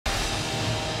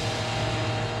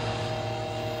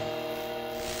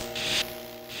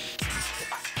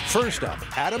First up,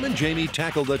 Adam and Jamie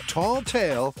tackle the tall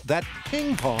tale that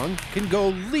ping pong can go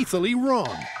lethally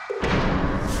wrong.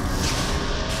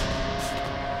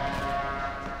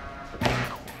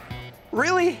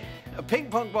 Really? A ping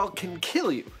pong ball can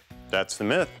kill you? That's the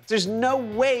myth. There's no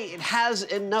way it has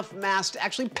enough mass to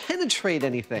actually penetrate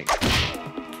anything.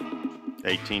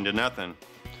 18-0.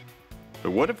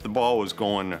 But what if the ball was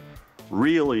going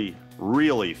really,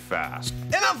 really fast?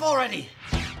 Enough already!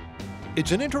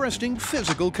 It's an interesting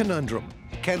physical conundrum.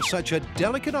 Can such a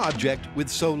delicate object with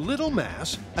so little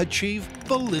mass achieve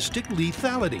ballistic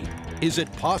lethality? Is it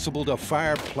possible to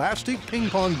fire plastic ping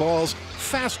pong balls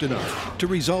fast enough to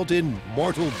result in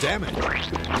mortal damage?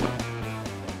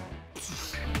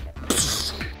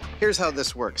 Here's how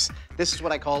this works. This is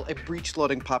what I call a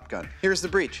breech-loading pop gun. Here's the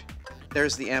breech.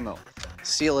 There's the ammo.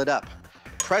 Seal it up.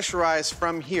 Pressurize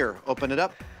from here. Open it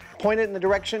up. Point it in the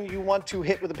direction you want to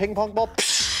hit with a ping pong ball.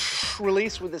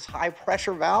 Release with this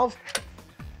high-pressure valve.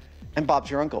 And Bob's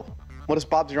your uncle. What does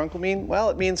Bob's your uncle mean? Well,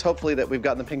 it means hopefully that we've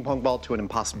gotten the ping pong ball to an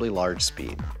impossibly large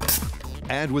speed.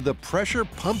 And with the pressure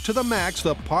pumped to the max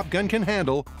the pop gun can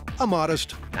handle, a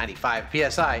modest 95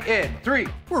 PSI in 3.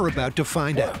 We're about to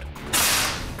find out.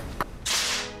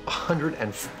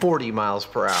 140 miles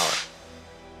per hour.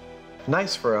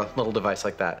 Nice for a little device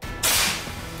like that.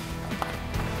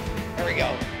 There we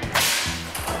go.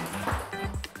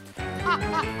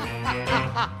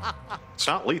 It's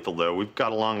not lethal, though. We've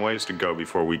got a long ways to go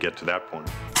before we get to that point.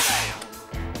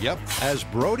 Yep, as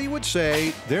Brody would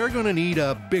say, they're gonna need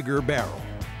a bigger barrel.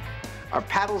 Our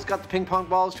paddles got the ping pong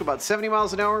balls to about 70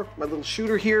 miles an hour. My little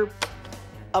shooter here,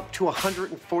 up to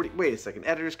 140. Wait a second,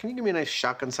 editors, can you give me a nice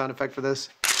shotgun sound effect for this?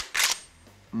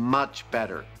 Much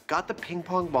better. Got the ping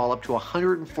pong ball up to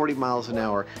 140 miles an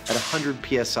hour at 100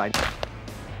 PSI.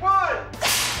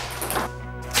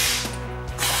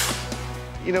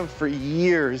 You know, for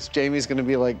years, Jamie's gonna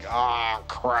be like, ah,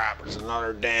 crap, there's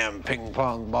another damn ping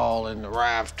pong ball in the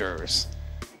rafters.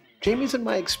 Jamie's, in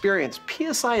my experience,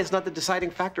 PSI is not the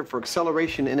deciding factor for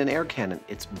acceleration in an air cannon,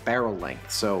 it's barrel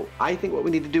length. So I think what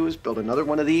we need to do is build another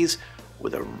one of these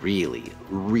with a really,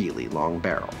 really long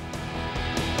barrel.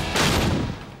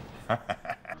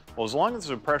 Well, as long as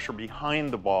the pressure behind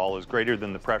the ball is greater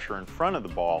than the pressure in front of the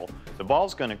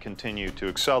ball's going to continue to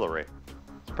accelerate.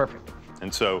 Perfect.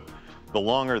 And so the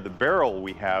longer the barrel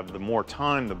we have, the more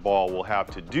time the ball will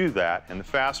have to do that, and the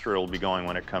faster it'll be going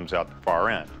when it comes out the far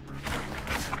end.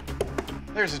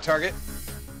 There's a target.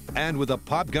 And with a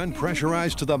pop gun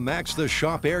pressurized to the max the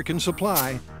shop air can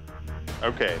supply,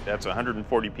 Okay, that's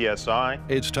 140 PSI.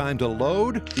 it's time to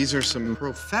load These are some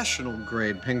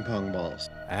professional-grade ping pong balls.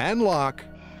 and lock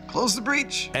Close the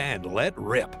breech. and let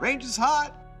rip. Range is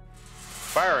hot.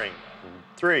 Firing.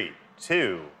 3,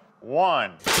 2,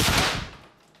 1.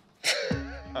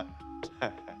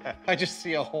 I just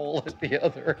see a hole at the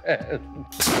other end.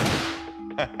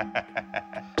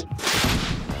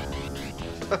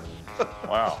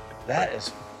 Wow. That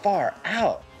is far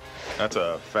out. That's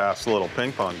a fast little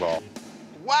ping pong ball.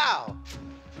 Wow.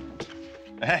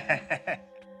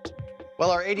 Well,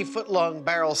 our 80-foot-long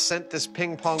barrel sent this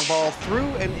ping pong ball through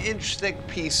an inch-thick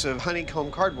piece of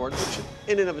honeycomb cardboard, which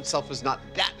in and of itself is not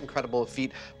that incredible a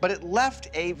feat, but it left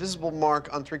a visible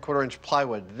mark on 3/4-inch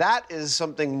plywood. That is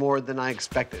something more than I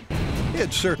expected.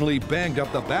 It certainly banged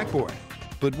up the backboard.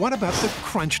 But what about the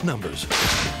crunch numbers?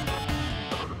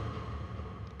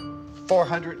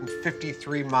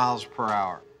 453 miles per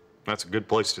hour. That's a good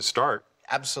place to start.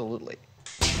 Absolutely.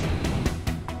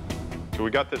 So we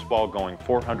got this ball going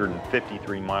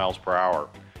 453 miles per hour.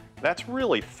 That's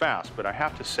really fast, but I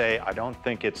have to say, I don't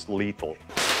think it's lethal.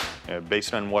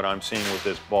 Based on what I'm seeing with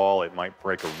this ball, it might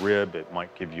break a rib, it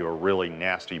might give you a really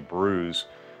nasty bruise,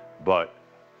 but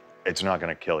it's not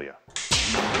gonna kill you.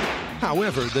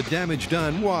 However, the damage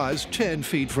done was 10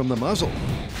 feet from the muzzle.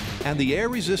 And the air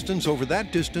resistance over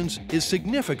that distance is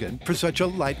significant for such a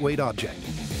lightweight object.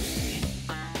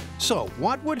 So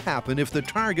what would happen if the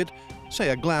target, say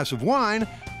a glass of wine,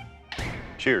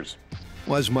 Cheers.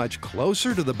 was much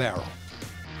closer to the barrel?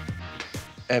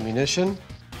 Ammunition?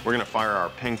 We're gonna fire our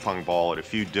ping pong ball at a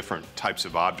few different types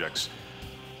of objects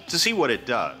to see what it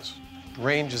does.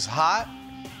 Range is hot.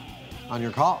 On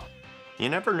your call. You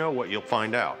never know what you'll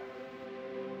find out.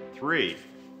 3,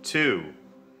 2,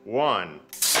 1.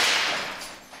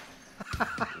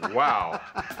 Wow.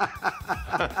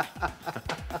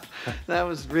 That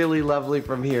was really lovely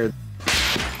from here.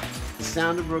 The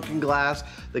sound of broken glass,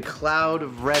 the cloud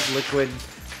of red liquid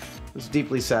was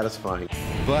deeply satisfying.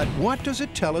 But what does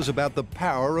it tell us about the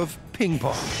power of ping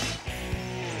pong?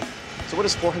 So what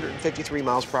does 453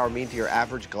 miles per hour mean to your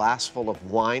average glass full of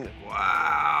wine?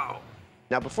 Wow.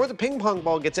 Now, before the ping pong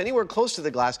ball gets anywhere close to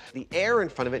the glass, the air in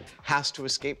front of it has to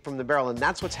escape from the barrel, and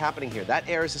that's what's happening here. That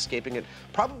air is escaping at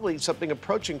probably something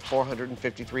approaching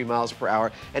 453 miles per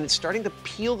hour, and it's starting to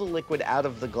peel the liquid out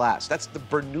of the glass. That's the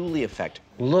Bernoulli effect.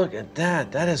 Look at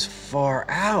that. That is far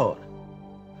out.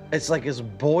 It's like it's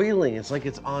boiling. It's like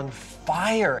it's on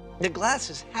fire. The glass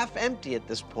is half empty at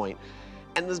this point,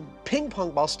 and the ping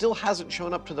pong ball still hasn't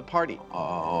shown up to the party.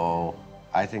 Oh,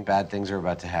 I think bad things are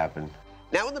about to happen.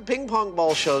 Now when the ping pong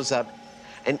ball shows up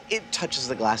and it touches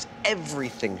the glass,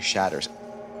 everything shatters.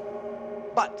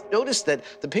 But notice that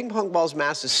the ping pong ball's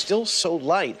mass is still so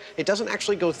light, it doesn't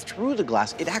actually go through the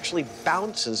glass. It actually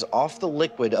bounces off the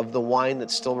liquid of the wine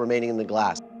that's still remaining in the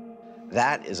glass.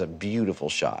 That is a beautiful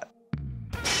shot.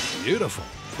 Beautiful,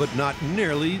 but not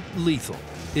nearly lethal.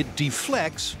 It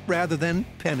deflects rather than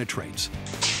penetrates.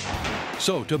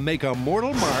 So to make a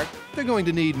mortal mark, they're going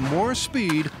to need more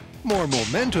speed, more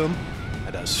momentum,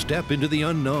 and a step into the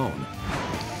unknown.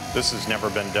 This has never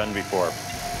been done before.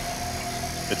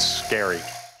 It's scary.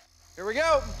 Here we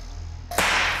go.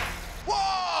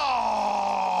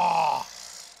 Whoa!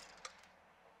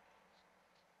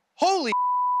 Holy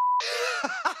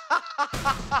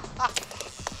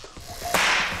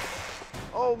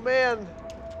Oh man,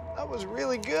 that was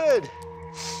really good.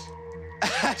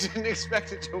 I didn't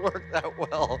expect it to work that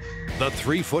well. The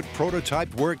 3-foot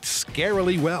prototype worked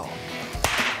scarily well.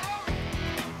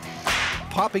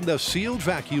 Popping the sealed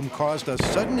vacuum caused a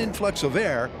sudden influx of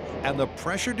air, and the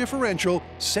pressure differential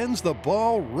sends the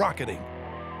ball rocketing.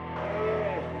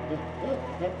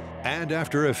 And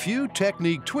after a few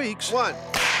technique tweaks, One.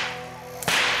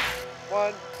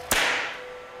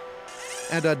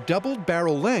 and a doubled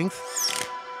barrel length,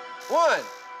 One.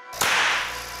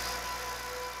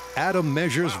 Adam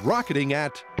measures rocketing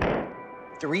at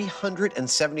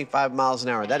 375 miles an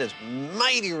hour. That is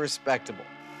mighty respectable.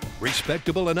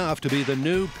 respectable enough to be the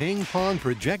new ping-pong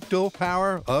projectile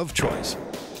power of choice.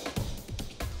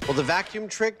 Well, the vacuum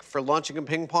trick for launching a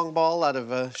ping pong ball out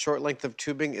of a short length of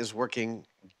tubing is working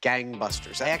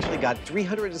gangbusters. I actually got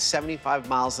 375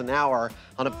 miles an hour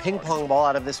on a ping pong ball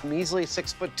out of this measly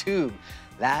 6-foot tube.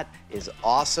 That is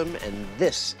awesome, and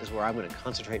this is where I'm going to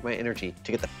concentrate my energy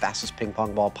to get the fastest ping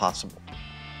pong ball possible.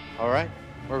 All right,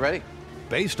 we're ready.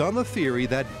 Based on the theory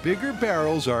that bigger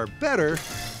barrels are better,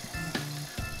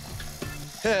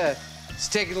 It's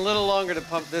taking a little longer to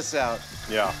pump this out.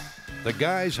 Yeah. the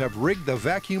guys have rigged the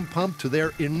vacuum pump to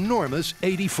their enormous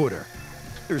 80-footer.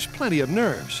 There's plenty of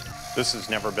nerves, This has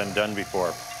never been done before.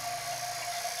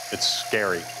 It's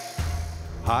scary.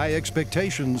 high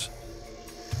expectations,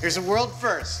 Here's a world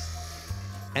first.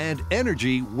 and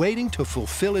energy waiting to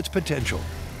fulfill its potential.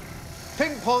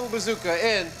 Ping pong bazooka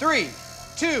in 3,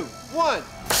 2, 1.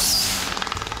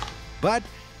 But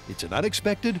it's an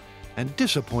unexpected and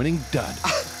disappointing dud.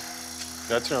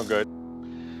 That's no good.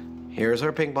 Here's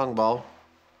our ping pong ball.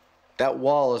 That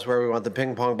wall is where we want the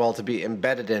ping pong ball to be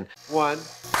embedded in. 1.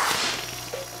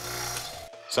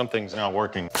 Something's not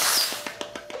working.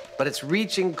 But it's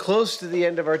reaching close to the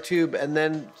end of our tube and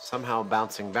then somehow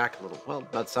bouncing back a little. Well,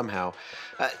 not somehow.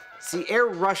 See, air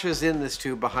rushes in this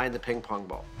tube behind the ping pong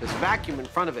ball. There's vacuum in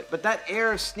front of it, but that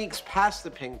air sneaks past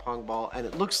the ping pong ball, and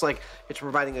it looks like it's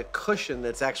providing a cushion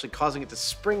that's actually causing it to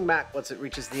spring back once it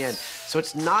reaches the end. So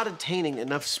it's not attaining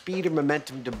enough speed or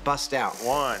momentum to bust out.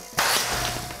 1.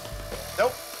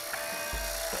 Nope.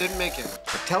 Didn't make it. It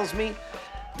tells me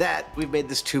that we've made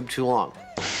this tube too long.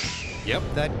 Yep,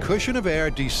 that cushion of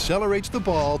air decelerates the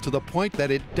ball to the point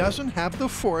that it doesn't have the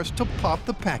force to pop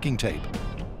the packing tape.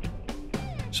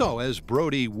 So, as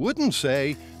Brody wouldn't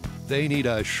say, they need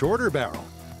a shorter barrel.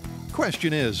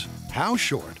 Question is, how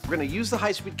short? We're gonna use the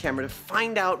high-speed camera to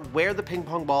find out where the ping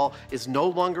pong ball is no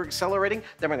longer accelerating.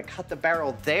 Then we're gonna cut the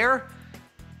barrel there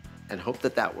and hope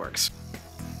that that works.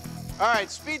 All right,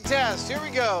 speed test, here we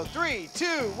go. 3, 2,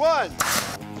 1.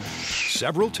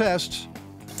 Several tests,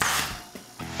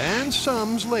 and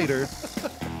sums later,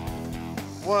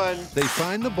 1. they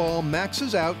find the ball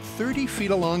maxes out 30 feet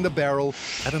along the barrel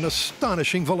at an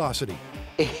astonishing velocity.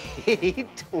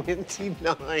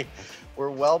 8:29. We're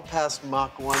well past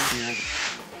Mach 1 here.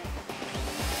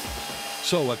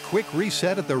 So a quick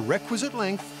reset at the requisite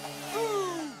length,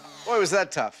 Boy, was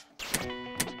that tough.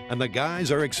 and the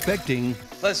guys are expecting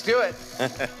Let's do it.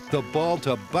 the ball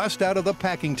to bust out of the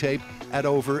packing tape at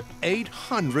over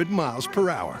 800 miles per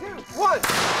hour. 1.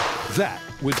 That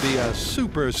would be a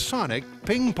supersonic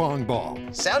ping pong ball.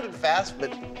 Sounded fast,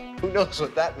 but who knows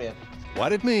what that meant.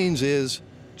 What it means is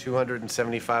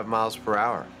 275 miles per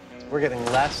hour. We're getting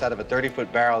less out of a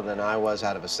 30-foot barrel than I was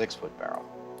out of a 6-foot barrel.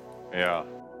 Yeah.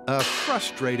 a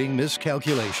frustrating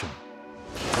miscalculation.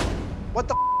 What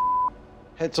the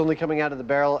It's only coming out of the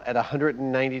barrel at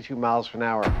 192 miles per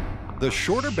hour. The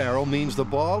shorter barrel means the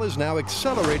ball is now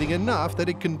accelerating enough that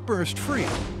it can burst free.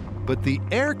 But the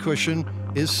air cushion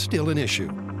is still an issue.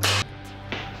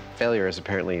 Failure is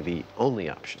apparently the only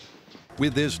option.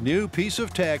 With this new piece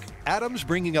of tech, Adam's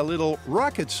bringing a little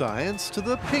rocket science to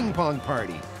the ping-pong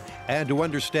party. And to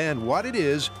understand what it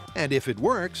is and if it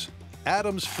works,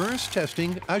 Adam's first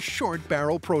testing a short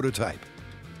barrel prototype.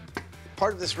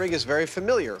 Part of this rig is very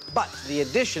familiar, but the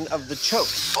addition of the choke.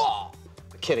 Oh,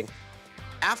 kidding.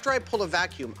 After I pull a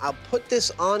vacuum, I'll put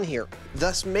this on here,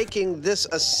 thus making this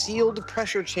a sealed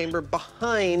pressure chamber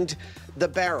behind the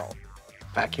barrel.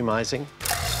 Vacuumizing.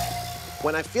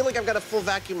 When I feel like I've got a full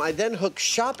vacuum, I then hook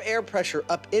shop air pressure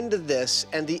up into this,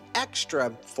 and the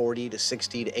extra 40 to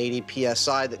 60 to 80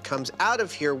 PSI that comes out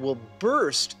of here will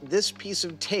burst this piece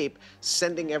of tape,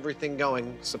 sending everything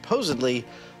going, supposedly,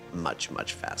 much,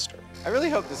 much faster. I really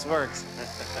hope this works.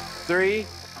 3,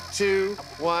 2,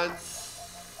 1.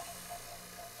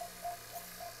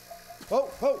 Whoa,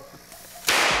 whoa.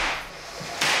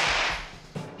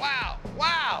 Wow,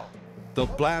 wow. The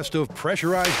blast of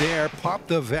pressurized air popped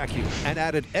the vacuum and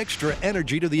added extra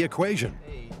energy to the equation.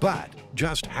 But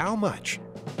just how much?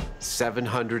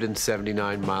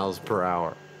 779 miles per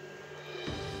hour.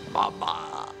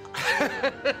 Mama.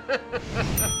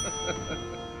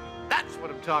 That's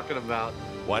what I'm talking about.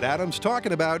 What Adam's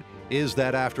talking about is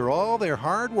that after all their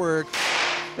hard work,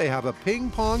 they have a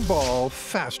ping-pong ball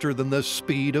faster than the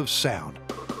speed of sound.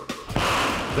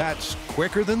 That's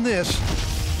quicker than this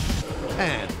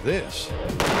and this.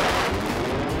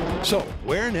 So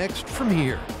where next from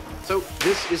here? So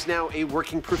this is now a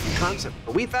working proof of concept.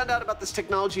 We found out about this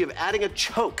technology of adding a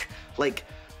choke, like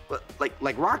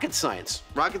rocket science.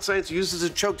 Rocket science uses a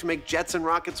choke to make jets and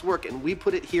rockets work, and we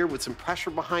put it here with some pressure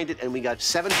behind it, and we got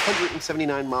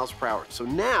 779 miles per hour. So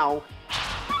now,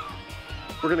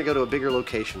 we're gonna go to a bigger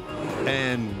location.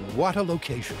 And what a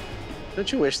location. Don't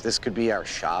you wish this could be our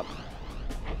shop?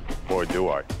 Boy, do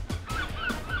I.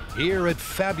 Here at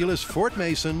fabulous Fort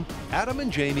Mason, Adam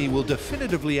and Jamie will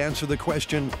definitively answer the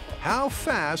question, how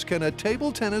fast can a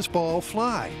table tennis ball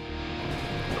fly?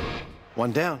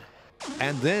 One down.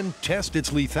 And then test its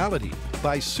lethality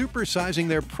by supersizing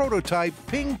their prototype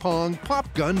ping-pong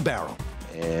pop gun barrel.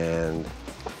 And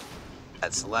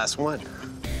that's the last one.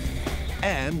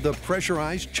 And the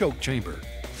pressurized choke chamber.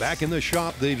 Back in the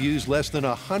shop, they've used less than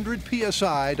 100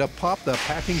 PSI to pop the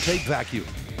packing tape vacuum.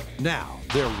 Now,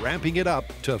 they're ramping it up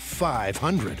to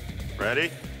 500. Ready?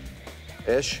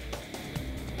 Ish.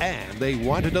 And they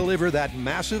want to deliver that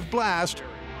massive blast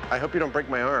I hope you don't break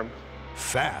my arm.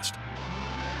 fast.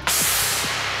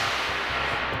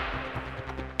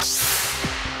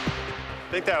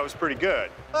 I think that was pretty good.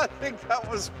 I think that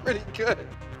was pretty good.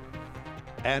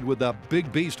 And with the big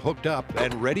beast hooked up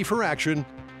and ready for action,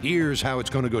 here's how it's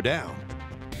going to go down.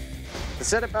 The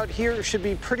setup out here should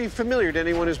be pretty familiar to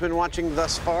anyone who's been watching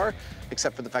thus far,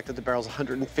 except for the fact that the barrel's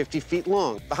 150 feet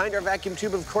long. Behind our vacuum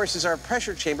tube, of course, is our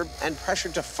pressure chamber, and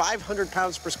pressured to 500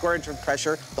 pounds per square inch of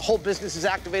pressure. The whole business is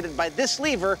activated by this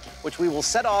lever, which we will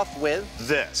set off with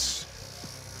This.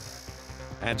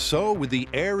 And so, with the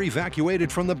air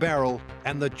evacuated from the barrel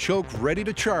and the choke ready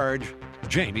to charge,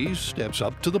 Jamie steps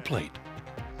up to the plate.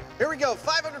 Here we go,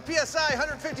 500 PSI,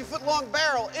 150-foot long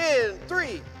barrel in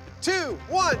 3, 2,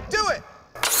 1, do it!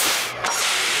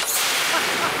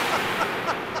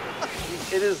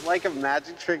 It is like a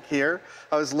magic trick here.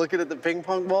 I was looking at the ping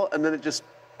pong ball and then it just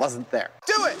wasn't there.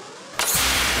 Do it!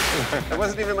 It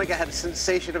wasn't even like I had a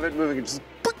sensation of it moving. It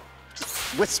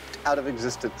just whisked out of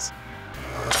existence.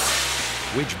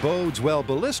 Which bodes well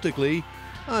ballistically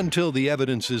until the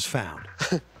evidence is found.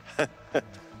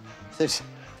 There's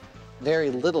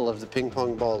very little of the ping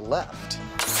pong ball left.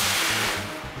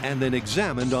 And then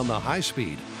examined on the high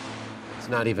speed. It's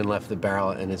not even left the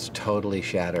barrel and it's totally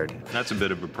shattered. That's a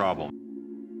bit of a problem.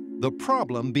 The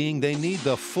problem being they need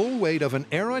the full weight of an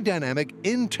aerodynamic,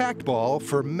 intact ball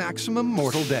for maximum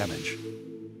mortal damage.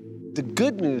 The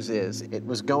good news is it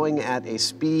was going at a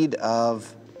speed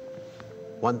of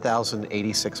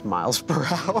 1,086 miles per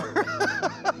hour.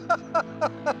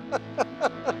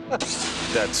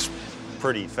 That's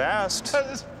pretty fast.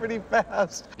 That is pretty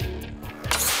fast.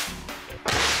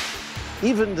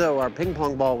 Even though our ping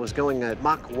pong ball was going at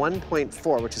Mach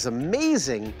 1.4, which is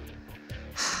amazing,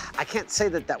 I can't say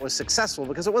that that was successful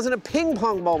because it wasn't a ping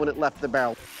pong ball when it left the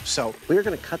barrel. So we're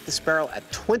gonna cut this barrel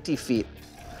at 20 feet.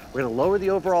 We're gonna lower the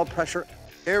overall pressure.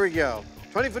 Here we go.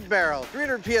 20-foot barrel,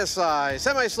 300 PSI,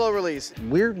 semi-slow release.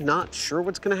 We're not sure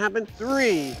what's gonna happen.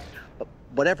 3, but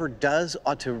whatever does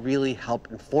ought to really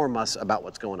help inform us about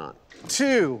what's going on.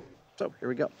 2, so here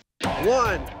we go.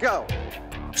 1, go.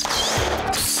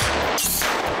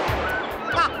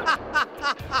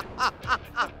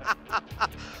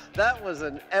 That was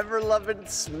an ever-loving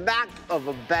smack of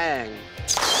a bang.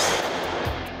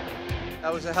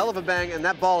 That was a hell of a bang, and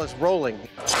that ball is rolling.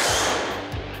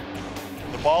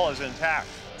 The ball is intact.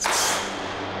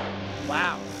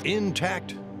 Wow.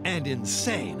 Intact and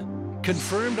insane.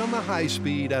 Confirmed on the high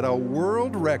speed at a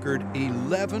world record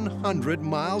 1,100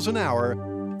 miles an hour,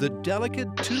 the delicate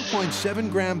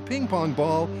 2.7-gram ping-pong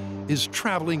ball is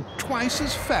traveling twice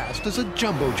as fast as a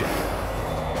jumbo jet.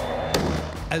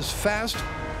 As fast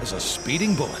as a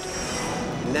speeding bullet.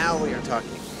 Now we are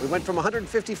talking. We went from a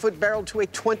 150-foot barrel to a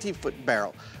 20-foot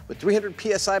barrel. With 300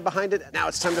 PSI behind it, now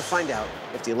it's time to find out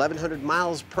if the 1,100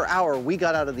 miles per hour we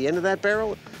got out of the end of that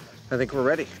barrel, I think we're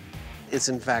ready. It's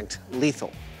in fact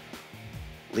lethal.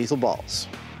 Lethal balls.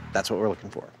 That's what we're looking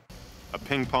for. A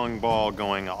ping pong ball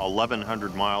going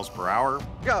 1,100 miles per hour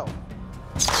Go.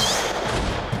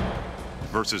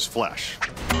 versus flesh.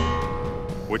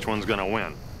 Which one's gonna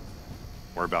win?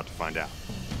 We're about to find out.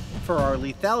 For our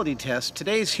lethality test,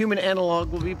 today's human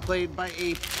analog will be played by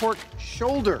a pork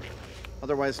shoulder,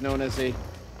 otherwise known as a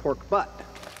pork butt,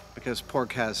 because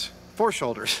pork has 4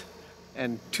 shoulders,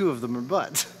 and 2 of them are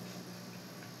butts.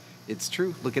 It's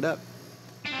true, look it up.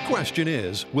 Question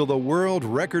is, will the world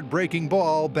record-breaking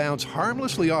ball bounce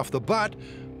harmlessly off the butt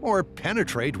or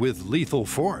penetrate with lethal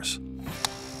force?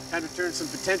 Time to turn some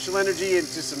potential energy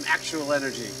into some actual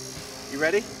energy. You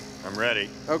ready? I'm ready.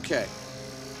 Okay.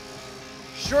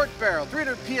 Short barrel,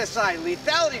 300 PSI,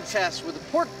 lethality test with a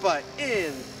pork butt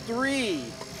in 3,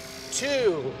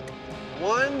 2,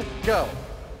 1, go.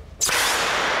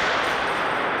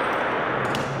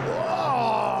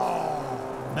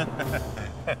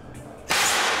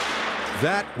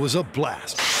 That was a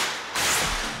blast.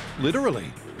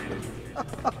 Literally.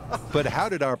 But how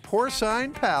did our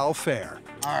porcine pal fare?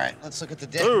 All right, let's look at the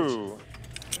damage. Ooh.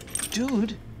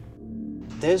 Dude,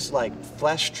 there's like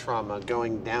flesh trauma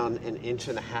going down 1.5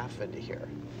 inches into here.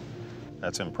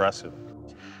 That's impressive.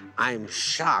 I'm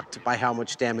shocked by how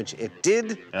much damage it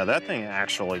did, Now that thing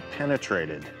actually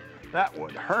penetrated. That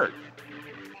would hurt.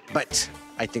 but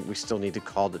I think we still need to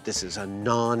call that this is a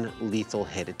non-lethal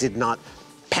hit. It did not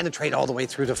penetrate all the way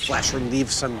through the flesh or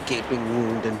leave some gaping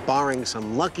wound, and barring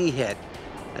some lucky hit,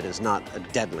 that is not a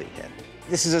deadly hit.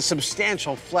 This is a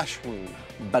substantial flesh wound,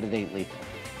 but it ain't lethal.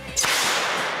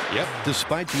 Yep,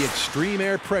 despite the extreme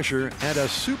air pressure and a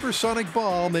supersonic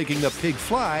ball making the pig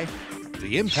fly,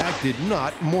 the impact did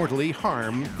not mortally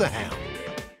harm the hound.